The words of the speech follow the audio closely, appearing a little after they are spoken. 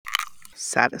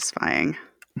Satisfying.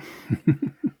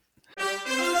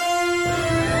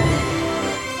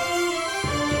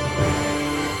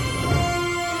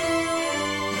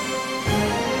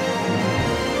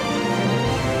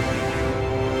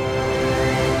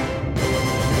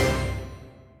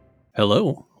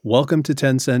 Hello. Welcome to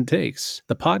 10 Cent Takes,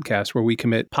 the podcast where we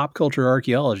commit pop culture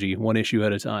archaeology one issue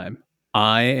at a time.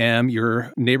 I am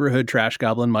your neighborhood trash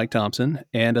goblin, Mike Thompson,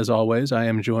 and as always, I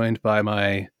am joined by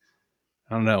my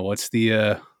what's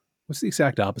the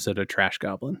exact opposite of trash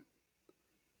goblin?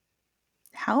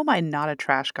 How am I not a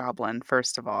trash goblin,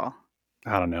 first of all?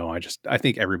 I don't know. I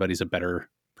think everybody's a better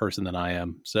person than I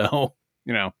am. So,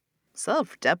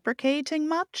 Self-deprecating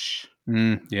much?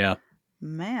 Yeah.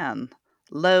 Man.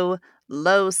 Low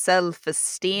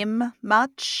self-esteem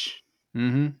much?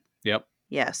 Mm-hmm. Yep.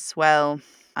 Yes, well,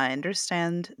 I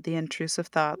understand the intrusive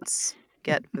thoughts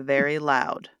get very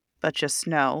loud, but just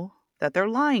know that they're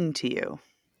lying to you.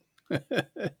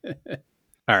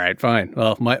 All right, fine.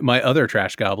 Well, my other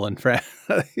trash goblin friend.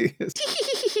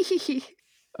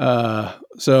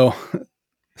 So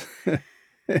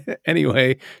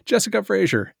anyway, Jessica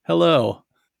Frazier. Hello.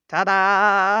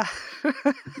 Ta-da!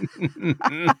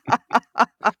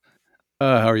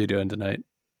 How are you doing tonight?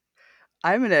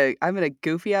 I'm in a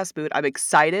goofy ass mood. I'm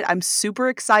excited. I'm super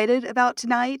excited about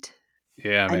tonight.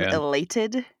 Yeah, I'm man.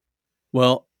 elated.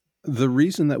 Well, the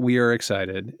reason that we are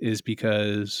excited is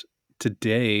because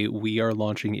today we are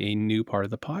launching a new part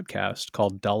of the podcast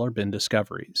called Dollar Bin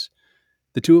Discoveries.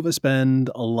 The two of us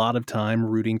spend a lot of time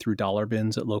rooting through dollar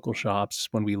bins at local shops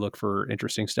when we look for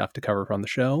interesting stuff to cover from the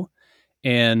show.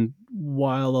 And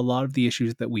while a lot of the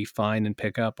issues that we find and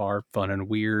pick up are fun and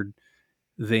weird,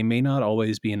 they may not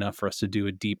always be enough for us to do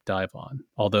a deep dive on.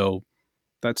 Although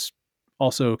that's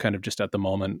also kind of just at the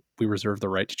moment. We reserve the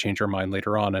right to change our mind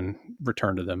later on and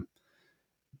return to them.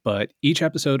 But each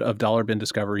episode of Dollar Bin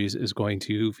Discoveries is going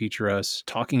to feature us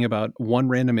talking about one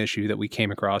random issue that we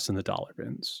came across in the dollar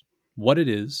bins, what it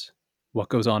is, what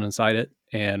goes on inside it,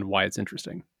 and why it's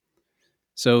interesting.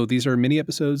 So these are mini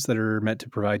episodes that are meant to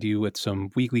provide you with some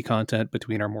weekly content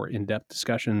between our more in-depth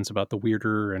discussions about the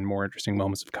weirder and more interesting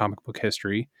moments of comic book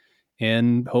history.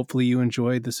 And hopefully you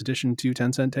enjoyed this addition to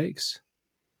 10 Cent Takes.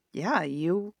 Yeah,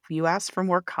 you asked for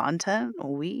more content.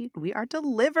 We are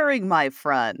delivering, my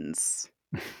friends.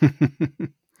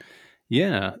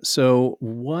 Yeah. So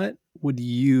what would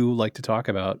you like to talk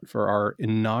about for our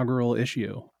inaugural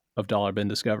issue of Dollar Bin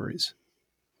Discoveries?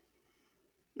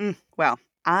 Well,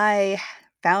 I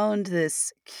found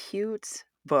this cute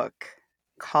book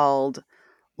called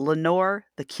Lenore,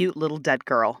 the Cute Little Dead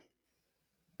Girl.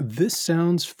 This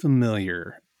sounds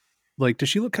familiar. Like, does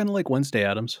she look kind of like Wednesday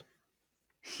Addams?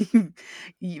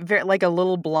 Like a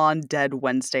little blonde dead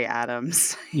Wednesday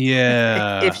Addams. If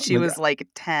Yeah. she Like was like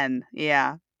 10.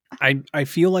 Yeah. I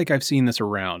feel like I've seen this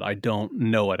around. I don't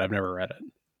know it. I've never read it.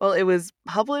 Well, it was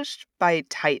published by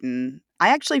Titan. I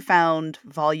actually found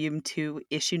volume 2,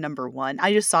 issue number 1.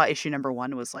 I just saw issue number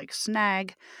 1 was like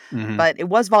snag, Mm-hmm. but it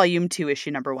was volume 2, issue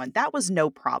number 1. That was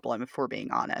no problem, if we're being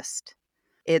honest.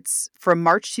 It's from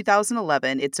March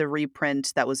 2011. It's a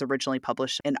reprint that was originally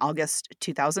published in August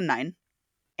 2009.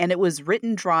 And it was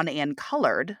written, drawn, and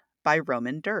colored by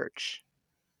Roman Dirge.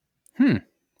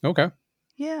 Okay.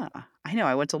 Yeah, I know.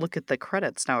 I went to look at the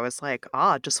credits and I was like,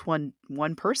 just one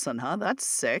person, huh? That's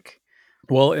sick.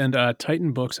 Well, and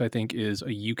Titan Books, I think, is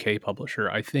a UK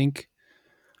publisher. I think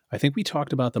we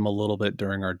talked about them a little bit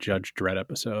during our Judge Dredd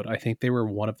episode. I think they were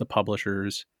one of the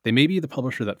publishers. They may be the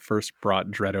publisher that first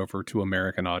brought Dredd over to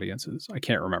American audiences. I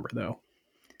can't remember though.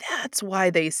 That's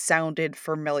why they sounded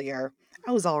familiar.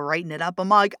 I was all writing it up. I'm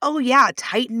like, oh yeah,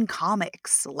 Titan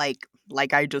Comics. Like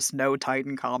I just know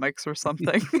Titan Comics or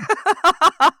something.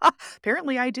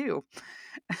 Apparently I do.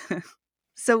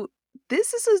 So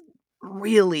this is a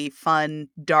really fun,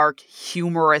 dark,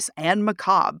 humorous, and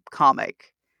macabre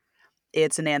comic.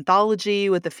 It's an anthology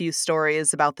with a few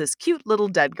stories about this cute little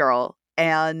dead girl.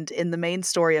 And in the main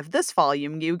story of this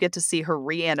volume, you get to see her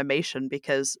reanimation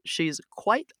because she's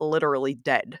quite literally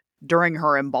dead during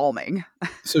her embalming.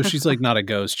 So she's like not a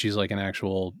ghost. She's like an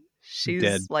actual She's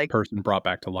dead like person brought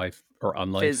back to life or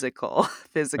unlife.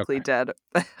 physically Okay. dead,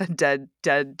 a dead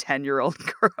 10-year-old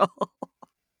girl.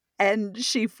 And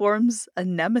she forms a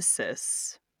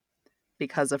nemesis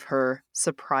because of her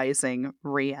surprising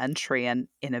re-entry and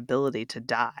inability to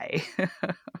die.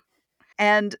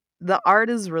 And the art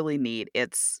is really neat.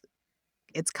 It's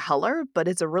color, but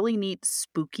it's a really neat,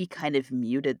 spooky kind of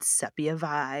muted sepia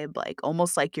vibe, like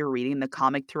almost like you're reading the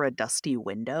comic through a dusty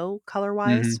window Mm-hmm.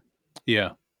 color-wise.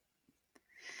 Yeah.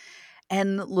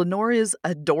 And Lenore is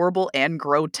adorable and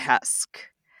grotesque.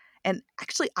 And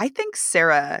actually, I think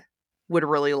Sarah would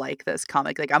really like this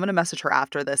comic. Like, I'm gonna message her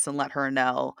after this and let her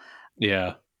know.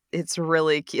 Yeah. It's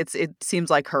really it seems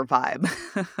like her vibe.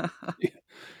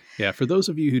 Yeah, for those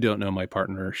of you who don't know my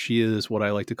partner, she is what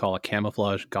I like to call a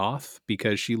camouflage goth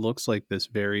because she looks like this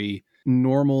very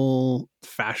normal,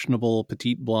 fashionable,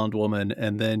 petite blonde woman.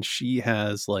 And then she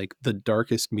has like the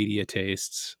darkest media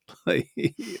tastes, like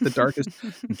the darkest,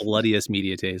 bloodiest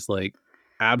media tastes, like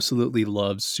absolutely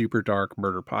loves super dark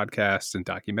murder podcasts and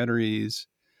documentaries.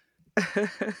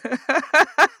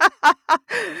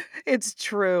 It's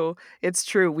true. It's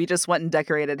true. We just went and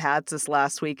decorated hats this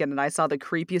last weekend, and I saw the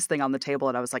creepiest thing on the table,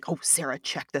 and I was like, "Oh, Sarah,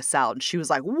 check this out." And she was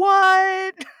like,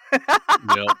 "What?"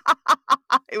 Yep.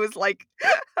 It was like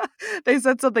they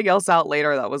said something else out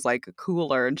later that was, like,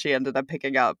 cooler, and she ended up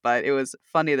picking up, but it was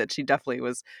funny that she definitely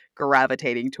was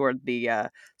gravitating toward the,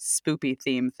 spoopy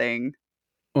theme thing.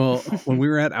 Well, when we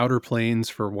were at Outer Plains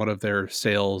for one of their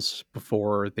sales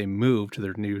before they moved to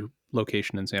their new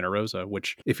location in Santa Rosa,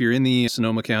 which if you're in the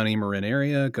Sonoma County, Marin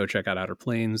area, go check out Outer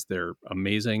Plains. They're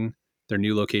amazing. Their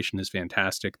new location is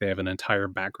fantastic. They have an entire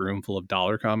back room full of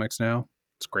dollar comics now.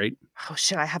 It's great. Oh,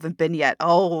 shit, I haven't been yet.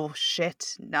 Oh,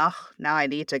 shit. No, now I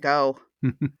need to go.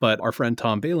 But our friend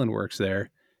Tom Balin works there,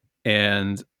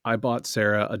 and I bought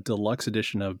Sarah a deluxe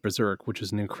edition of Berserk, which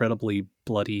is an incredibly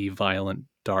bloody, violent,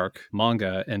 dark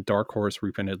manga, and Dark Horse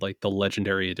reprinted like the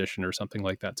legendary edition or something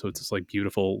like that. So it's this like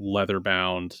beautiful leather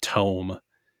bound tome.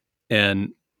 And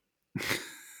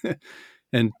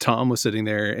and Tom was sitting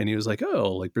there and he was like,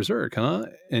 "Oh, like Berserk, huh?"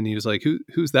 And he was like,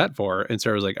 Who's that for?" And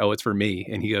Sarah was like, "Oh, it's for me."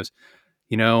 And he goes,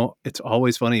 it's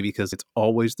always funny because it's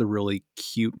always the really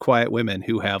cute, quiet women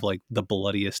who have like the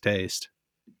bloodiest taste."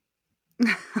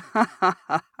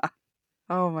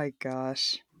 Oh my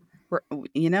gosh.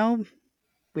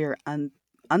 We're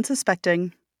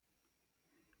unsuspecting.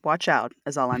 Watch out,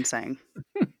 is all I'm saying.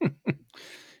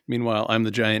 Meanwhile, I'm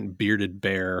the giant bearded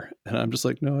bear, and I'm just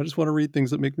like, no, I just want to read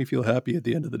things that make me feel happy at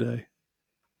the end of the day.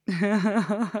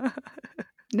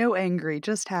 No angry,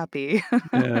 just happy.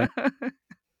 Yeah.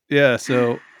 Yeah.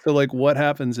 So like what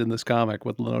happens in this comic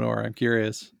with Lenore? I'm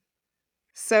curious.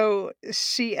 So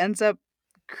she ends up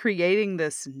creating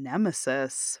this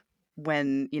nemesis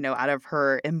when, out of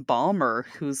her embalmer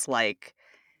who's like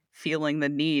feeling the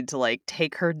need to like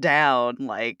take her down,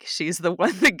 like she's the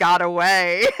one that got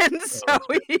away. And Oh, so that's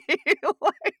great. he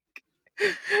like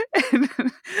and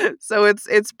so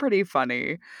it's pretty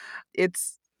funny.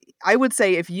 It's I would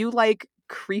say if you like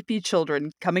creepy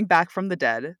children coming back from the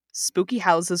dead, spooky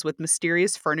houses with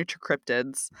mysterious furniture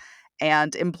cryptids,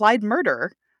 and implied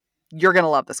murder, you're gonna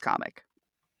love this comic.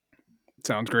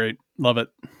 Sounds great. Love it.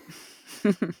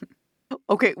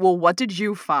 Okay, well, what did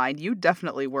you find? You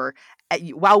definitely were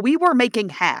while we were making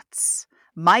hats,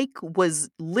 Mike was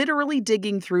literally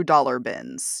digging through dollar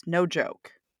bins. No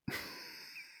joke.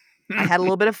 I had a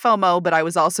little bit of FOMO, but I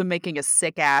was also making a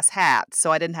sick ass hat,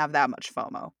 so I didn't have that much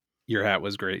FOMO. Your hat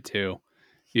was great too.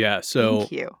 Yeah.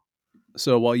 Thank you.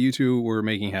 So while you two were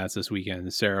making hats this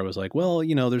weekend, Sarah was like, well,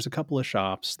 there's a couple of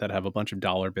shops that have a bunch of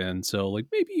dollar bins. So like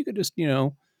maybe you could just,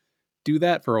 do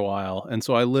that for a while. And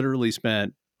so I literally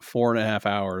spent 4.5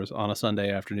 hours on a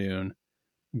Sunday afternoon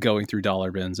going through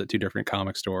dollar bins at two different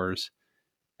comic stores.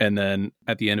 And then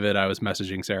at the end of it, I was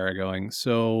messaging Sarah going,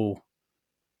 so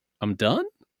I'm done?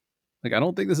 Like, I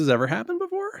don't think this has ever happened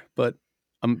before, but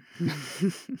I'm.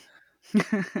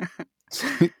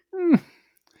 It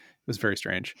was very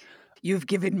strange. You've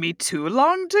given me too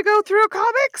long to go through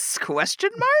comics? Question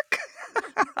mark?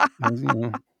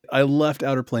 I left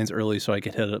Outer Plains early so I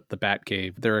could hit up the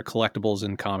Batcave. They're a collectibles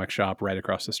and comic shop right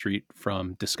across the street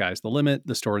from Disguise the Limit,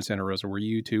 the store in Santa Rosa where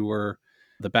you two were.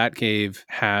 The Batcave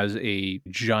has a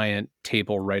giant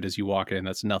table right as you walk in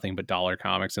that's nothing but dollar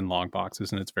comics and long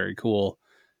boxes, and it's very cool.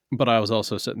 But I was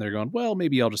also sitting there going, well,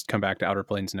 maybe I'll just come back to Outer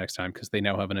Plains next time because they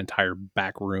now have an entire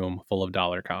back room full of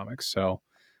dollar comics. So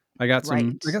I got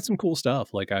Right. some cool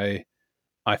stuff. Like I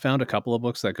found a couple of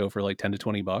books that go for like 10 to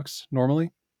 $20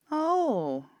 normally.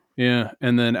 Oh. Yeah,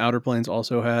 and then Outer Plains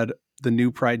also had the new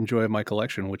pride and joy of my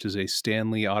collection, which is a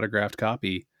Stanley autographed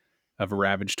copy of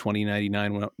Ravage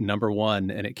 2099 number 1,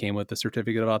 and it came with a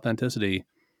certificate of authenticity.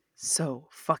 So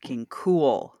fucking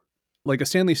cool. Like a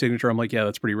Stanley signature, I'm like, yeah,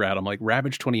 that's pretty rad. I'm like,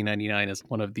 Ravage 2099 is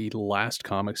one of the last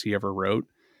comics he ever wrote,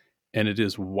 and it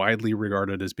is widely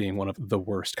regarded as being one of the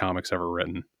worst comics ever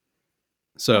written.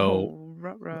 So Oh,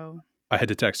 ruh-roh. I had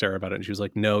to text Sarah about it, and she was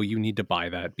like, no, you need to buy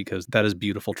that because that is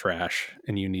beautiful trash,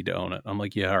 and you need to own it. I'm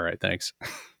like, yeah, all right, thanks.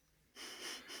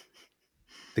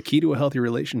 The key to a healthy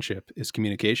relationship is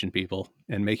communication, people,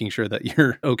 and making sure that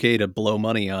you're okay to blow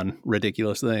money on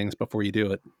ridiculous things before you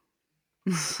do it.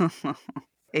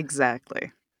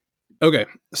 Exactly. Okay,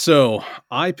 so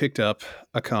I picked up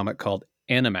a comic called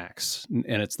Animax,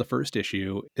 and it's the first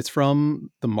issue. It's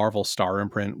from the Marvel Star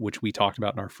imprint, which we talked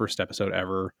about in our first episode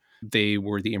ever. They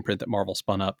were the imprint that Marvel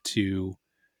spun up to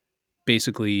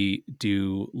basically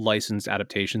do licensed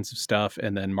adaptations of stuff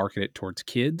and then market it towards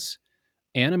kids.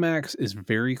 Animax is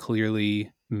very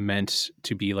clearly meant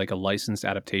to be like a licensed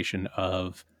adaptation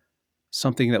of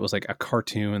something that was like a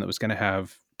cartoon that was going to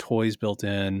have toys built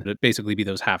in. It'd basically be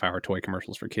those half-hour toy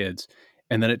commercials for kids.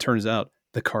 And then it turns out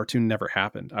the cartoon never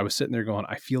happened. I was sitting there going,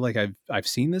 I feel like I've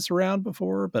seen this around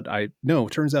before, but it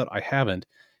turns out I haven't.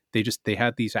 They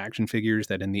had these action figures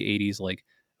that in the 80s like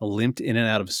limped in and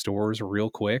out of stores real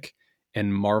quick.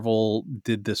 And Marvel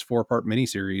did this 4-part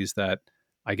miniseries that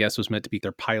I guess was meant to be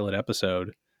their pilot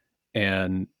episode.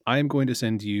 And I am going to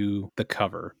send you the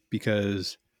cover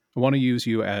because I want to use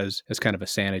you as kind of a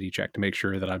sanity check to make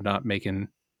sure that I'm not making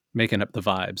up the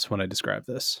vibes when I describe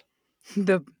this.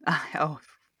 The oh,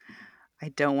 I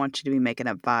don't want you to be making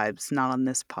up vibes, not on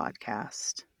this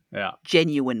podcast. Yeah.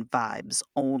 Genuine vibes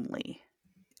only.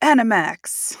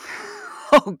 Animax.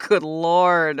 Oh, good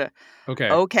lord. Okay.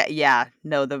 Okay, yeah.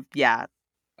 No, yeah.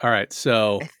 All right.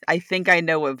 So I think I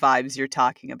know what vibes you're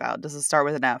talking about. Does it start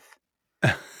with an F?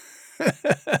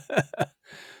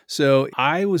 so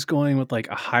I was going with like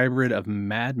a hybrid of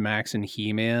Mad Max and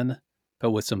He-Man,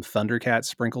 but with some Thundercats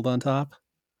sprinkled on top.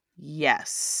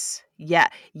 Yes. Yeah.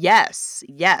 Yes.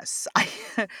 Yes.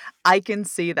 I can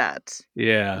see that.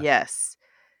 Yeah. Yes.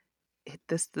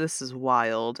 This is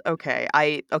wild. Okay.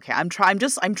 I'm trying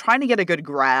to get a good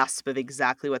grasp of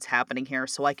exactly what's happening here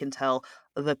so I can tell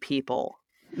the people.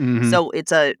 Mm-hmm. So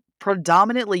it's a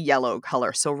predominantly yellow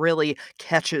color, so really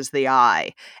catches the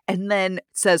eye. And then it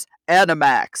says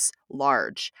Animax,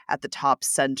 large at the top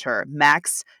center,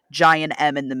 Max, giant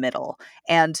M in the middle.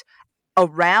 And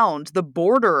around the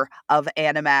border of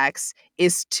Animax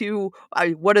is two,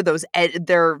 what are those?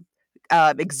 They're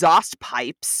exhaust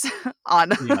pipes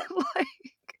on Yeah. like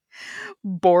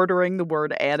bordering the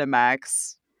word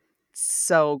Animax.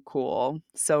 So cool.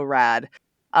 So rad.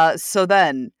 So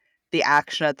then the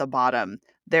action at the bottom.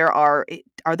 Are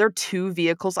there two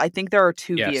vehicles? I think there are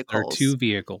two Yes, there are vehicles. two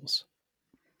vehicles.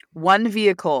 One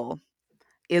vehicle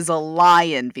is a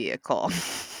lion vehicle.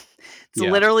 It's Yeah.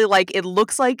 literally like it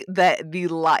looks like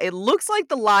it looks like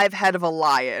the live head of a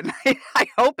lion. I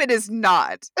hope it is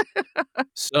not.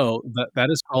 So that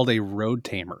is called a road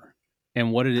tamer.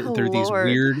 And what it is, Oh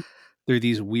Lord. they're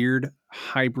these weird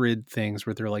hybrid things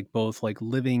where they're like both like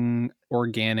living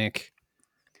organic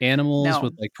animals No.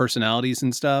 with like personalities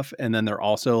and stuff. And then they're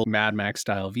also Mad Max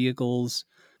style vehicles.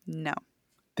 No.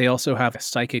 They also have a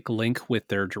psychic link with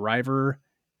their driver,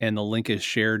 and the link is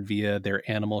shared via their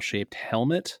animal shaped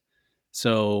helmet.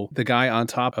 So the guy on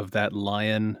top of that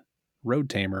lion road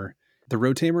tamer, the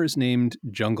road tamer is named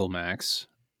Jungle Max.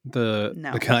 The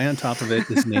No. guy on top of it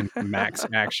is named Max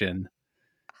Action.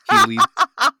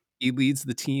 He leads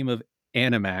the team of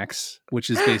Animax, which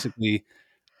is basically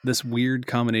this weird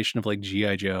combination of like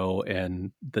GI Joe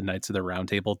and the Knights of the Round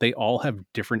Table. They all have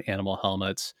different animal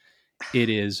helmets. It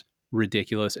is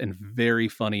ridiculous and very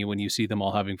funny when you see them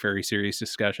all having very serious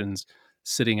discussions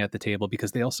sitting at the table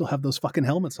because they also have those fucking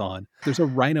helmets on. There's a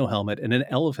rhino helmet and an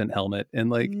elephant helmet and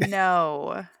like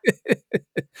No.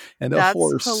 and a That's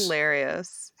horse.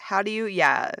 hilarious. How do you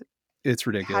yeah, It's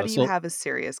how do ridiculous. you So have a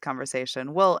serious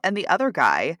conversation? Well, and the other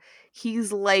guy,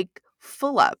 he's like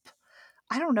full up.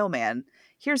 I don't know, man.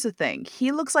 Here's the thing.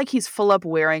 He looks like he's full up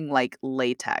wearing like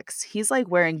latex. He's like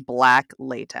wearing black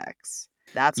latex.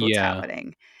 That's what's yeah.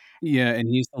 happening. Yeah, and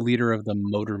he's the leader of the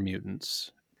Motor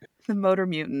Mutants The Motor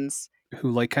Mutants. who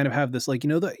like kind of have this like you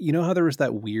know how there was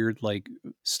that weird like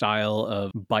style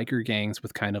of biker gangs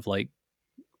with kind of like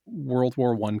World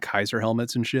War One Kaiser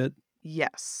helmets and shit.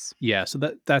 Yes. Yeah, so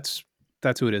that's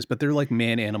who it is, but they're like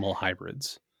man animal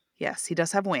hybrids. Yes, he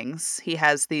does have wings. He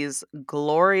has these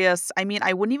glorious, I mean,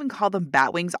 I wouldn't even call them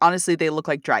bat wings. Honestly, they look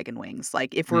like dragon wings.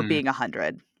 Like if we're Mm, being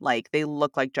 100, like they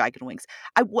look like dragon wings.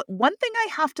 One thing I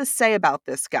have to say about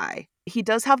this guy, he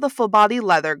does have the full body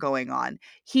leather going on.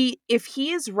 If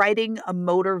he is riding a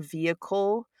motor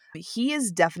vehicle, he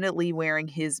is definitely wearing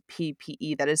his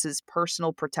PPE, that is his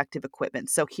personal protective equipment.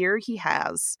 So here he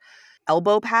has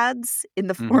elbow pads in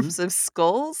the mhm. forms of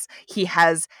skulls. He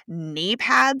has knee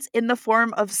pads in the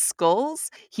form of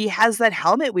skulls. He has that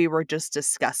helmet we were just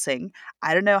discussing.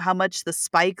 I don't know how much the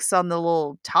spikes on the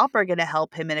little top are going to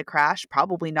help him in a crash.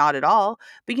 Probably not at all.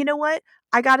 But you know what?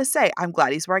 I got to say, I'm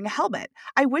glad he's wearing a helmet.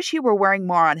 I wish he were wearing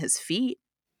more on his feet,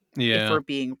 if Yeah. we're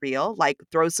being real. Like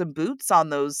throw some boots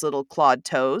on those little clawed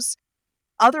toes.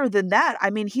 Other than that, I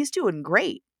mean, he's doing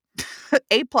great.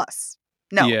 A plus.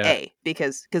 No, Yeah. A,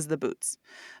 because the boots.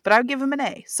 But I would give him an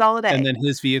A, solid And A. then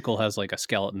his vehicle has like a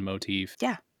skeleton motif.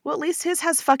 Yeah. Well, at least his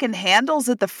has fucking handles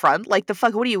at the front. Like the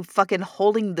fuck, what are you fucking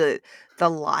holding the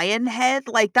lion head?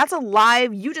 Like that's a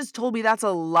live. You just told me that's a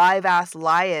live ass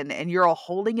lion, and you're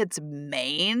holding its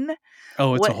mane.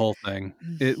 Oh, it's a What? whole thing.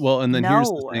 Well, and then here's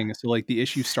the No. thing. So, like, the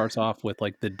issue starts off with,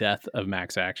 like, the death of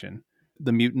Max Action.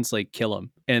 The mutants, like, kill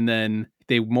him, and then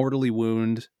they mortally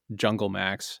wound Jungle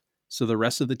Max. So the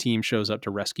rest of the team shows up to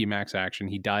rescue Max Action.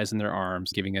 He dies in their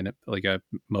arms, giving a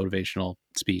motivational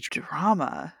speech.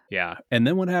 Drama. Yeah. And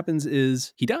then what happens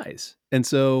is he dies. And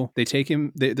so they take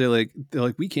him, they're like,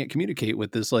 we can't communicate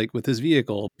with this, like, with his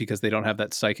vehicle because they don't have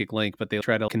that psychic link, but they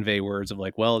try to convey words of,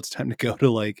 like, well, it's time to go to,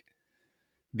 like,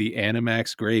 the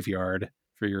Animax graveyard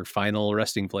for your final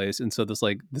resting place. And so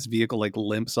this vehicle like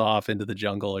limps off into the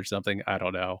jungle or something. I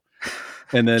don't know.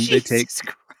 And then Jesus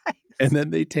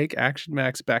Christ. they take Action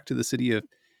Max back to the city of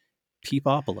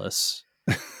Peepopolis.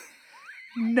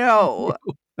 No.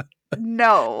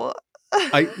 No.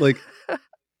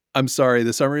 I'm sorry,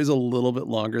 the summary is a little bit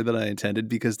longer than I intended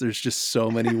because there's just so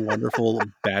many wonderful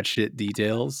batshit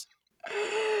details.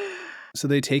 So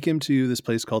they take him to this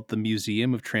place called the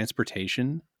Museum of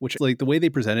Transportation, which, like, the way they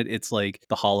present it, it's like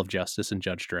the Hall of Justice and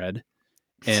Judge Dredd.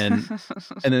 And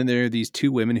then there are these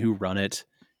two women who run it,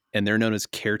 and they're known as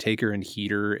Caretaker and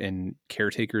Heater, and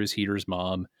Caretaker is Heater's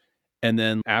mom. And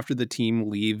then after the team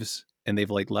leaves and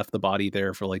they've like left the body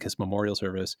there for like his memorial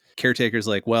service, Caretaker's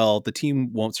like, well, the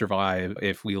team won't survive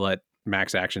if we let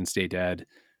Max Action stay dead.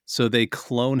 So they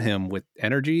clone him with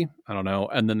energy. I don't know.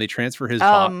 And then they transfer his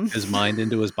mind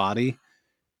into his body.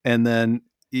 And then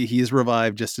he's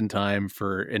revived just in time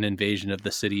for an invasion of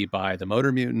the city by the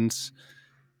Motor Mutants.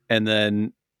 And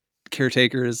then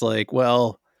Caretaker is like,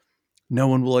 well, no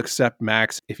one will accept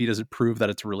Max if he doesn't prove that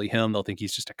it's really him. They'll think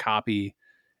he's just a copy.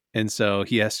 And so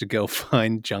he has to go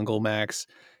find Jungle Max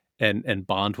and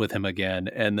bond with him again.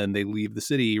 And then they leave the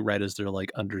city right as they're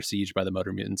like under siege by the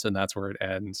Motor Mutants. And that's where it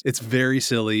ends. It's very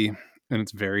silly and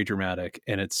it's very dramatic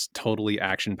and it's totally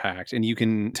action packed. And you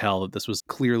can tell that this was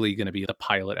clearly going to be the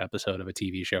pilot episode of a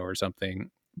TV show or something,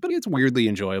 but it's weirdly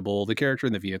enjoyable. The character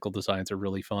and the vehicle designs are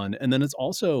really fun. And then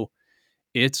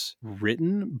it's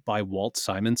written by Walt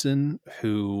Simonson,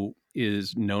 who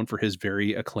is known for his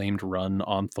very acclaimed run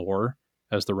on Thor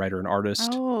as the writer and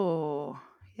artist. Oh,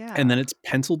 yeah. And then it's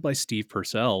penciled by Steve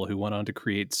Purcell, who went on to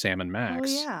create Sam and Max.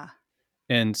 Oh, yeah.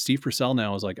 And Steve Purcell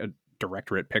now is like a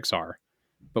director at Pixar.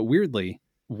 But weirdly,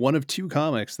 one of two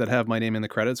comics that have my name in the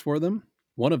credits for them,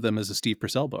 one of them is a Steve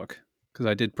Purcell book, because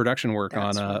I did production work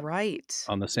on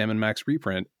the Sam and Max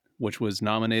reprint, which was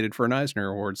nominated for an Eisner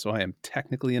Award. So I am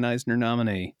technically an Eisner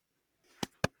nominee.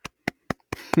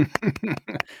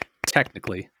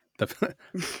 Technically.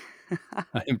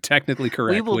 I am technically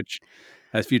correct, which,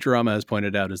 as Futurama has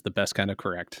pointed out, is the best kind of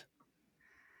correct.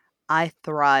 I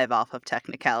thrive off of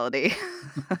technicality.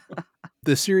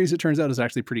 The series, it turns out, is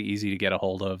actually pretty easy to get a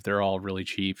hold of. They're all really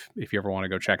cheap if you ever want to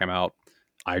go check them out.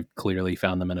 I clearly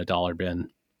found them in a dollar bin,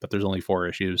 but there's only 4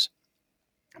 issues.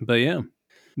 But yeah,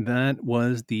 that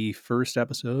was the first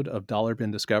episode of Dollar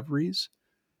Bin Discoveries.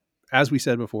 As we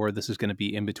said before, this is going to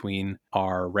be in between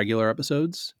our regular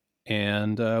episodes.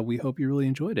 And we hope you really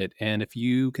enjoyed it. And if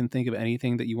you can think of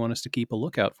anything that you want us to keep a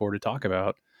lookout for to talk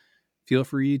about, feel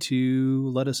free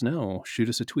to let us know. Shoot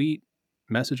us a tweet,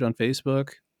 message on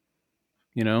Facebook,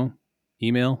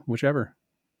 email, whichever.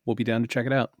 We'll be down to check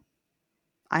it out.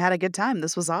 I had a good time.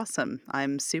 This was awesome.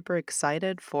 I'm super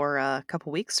excited for a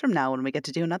couple weeks from now when we get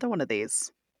to do another one of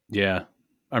these. Yeah,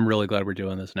 I'm really glad we're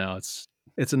doing this now.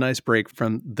 It's a nice break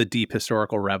from the deep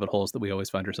historical rabbit holes that we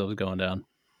always find ourselves going down.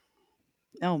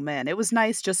 Oh man, it was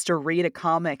nice just to read a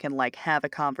comic and like have a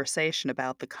conversation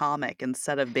about the comic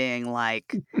instead of being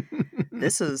like,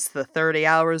 this is the 30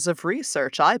 hours of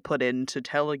research I put into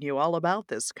telling you all about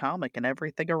this comic and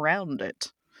everything around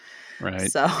it.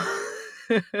 Right. So.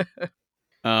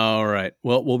 All right.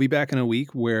 Well, we'll be back in a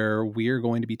week where we are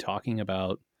going to be talking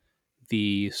about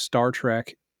the Star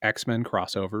Trek X-Men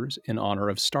crossovers in honor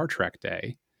of Star Trek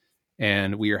Day.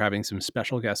 And we are having some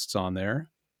special guests on there.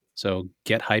 So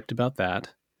get hyped about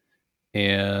that.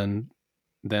 And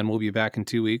then we'll be back in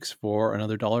 2 weeks for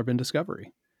another Dollar Bin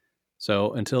Discovery.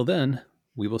 So until then,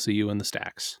 we will see you in the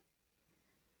stacks.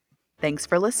 Thanks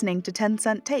for listening to 10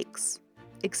 Cent Takes.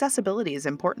 Accessibility is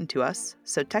important to us,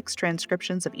 so text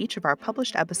transcriptions of each of our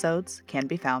published episodes can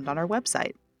be found on our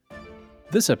website.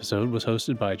 This episode was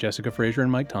hosted by Jessica Frazier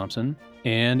and Mike Thompson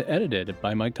and edited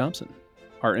by Mike Thompson.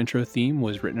 Our intro theme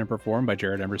was written and performed by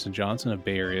Jared Emerson Johnson of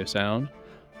Bay Area Sound.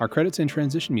 Our credits and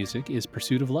transition music is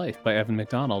Pursuit of Life by Evan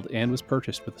McDonald and was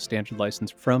purchased with a standard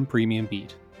license from Premium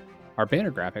Beat. Our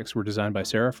banner graphics were designed by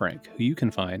Sarah Frank, who you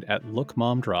can find at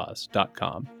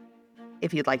lookmomdraws.com.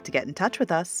 If you'd like to get in touch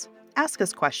with us, ask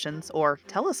us questions, or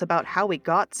tell us about how we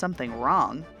got something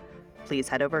wrong, please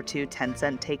head over to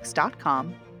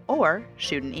 10centtakes.com or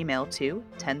shoot an email to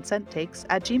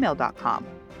 10centtakes@gmail.com.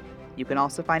 You can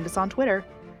also find us on Twitter.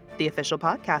 The official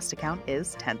podcast account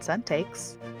is 10 Cent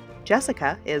Takes.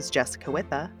 Jessica is Jessica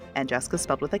with a, and Jessica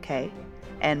spelled with a K,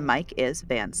 and Mike is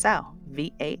Van Sau,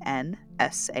 Vansau.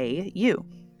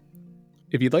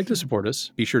 If you'd like to support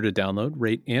us, be sure to download,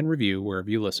 rate, and review wherever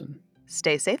you listen.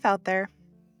 Stay safe out there.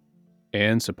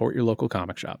 And support your local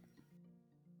comic shop.